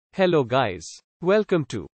Hello guys. Welcome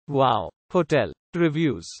to Wow Hotel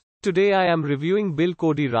Reviews. Today I am reviewing Bill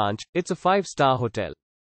Cody Ranch. It's a 5-star hotel.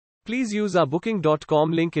 Please use our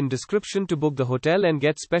booking.com link in description to book the hotel and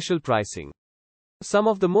get special pricing. Some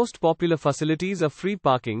of the most popular facilities are free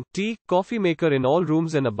parking, tea, coffee maker in all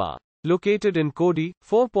rooms and a bar. Located in Cody,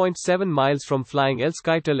 4.7 miles from Flying L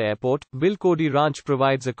Skytel Airport, Bill Cody Ranch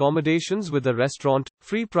provides accommodations with a restaurant,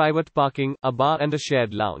 free private parking, a bar and a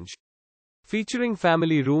shared lounge. Featuring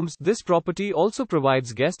family rooms, this property also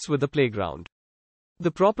provides guests with a playground.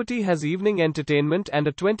 The property has evening entertainment and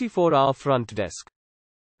a 24-hour front desk.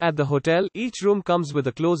 At the hotel, each room comes with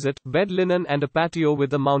a closet, bed linen and a patio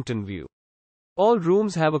with a mountain view. All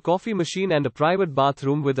rooms have a coffee machine and a private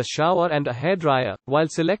bathroom with a shower and a hairdryer, while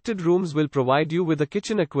selected rooms will provide you with a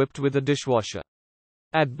kitchen equipped with a dishwasher.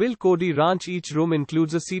 At Bill Cody Ranch, each room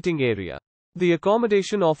includes a seating area. The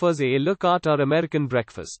accommodation offers a la carte or American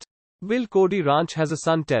breakfast. Bill Cody Ranch has a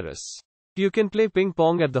sun terrace. You can play ping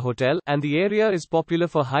pong at the hotel, and the area is popular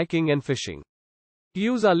for hiking and fishing.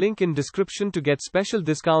 Use our link in description to get special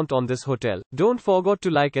discount on this hotel. Don't forget to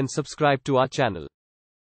like and subscribe to our channel.